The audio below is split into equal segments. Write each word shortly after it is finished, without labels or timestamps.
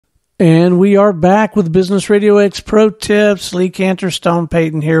And we are back with Business RadioX Pro Tips. Lee Kantor, Stone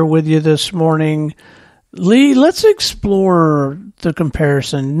Payton here with you this morning. Lee, let's explore the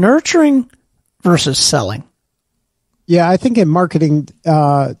comparison, nurturing versus selling. Yeah, I think in marketing,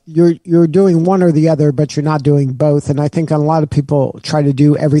 you're doing one or the other, but you're not doing both. And I think a lot of people try to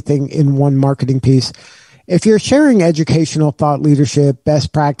do everything in one marketing piece. If you're sharing educational thought leadership,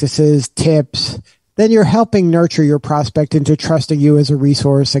 best practices, tips, then you're helping nurture your prospect into trusting you as a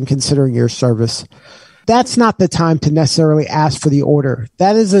resource and considering your service. That's not the time to necessarily ask for the order.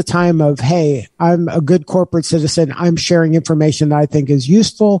 That is a time of, hey, I'm a good corporate citizen. I'm sharing information that I think is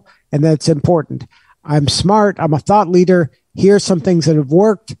useful and that's important. I'm smart. I'm a thought leader. Here's some things that have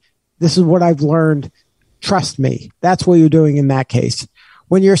worked. This is what I've learned. Trust me. That's what you're doing in that case.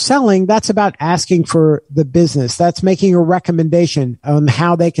 When you're selling, that's about asking for the business. That's making a recommendation on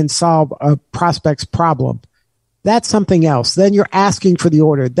how they can solve a prospect's problem. That's something else. Then you're asking for the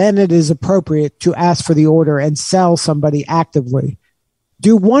order. Then it is appropriate to ask for the order and sell somebody actively.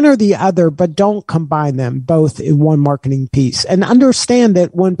 Do one or the other, but don't combine them both in one marketing piece. And understand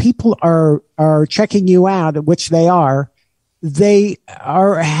that when people are checking you out, which they have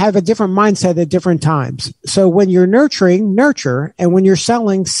a different mindset at different times. So when you're nurturing, nurture, and when you're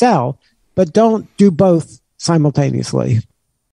selling, sell, but don't do both simultaneously.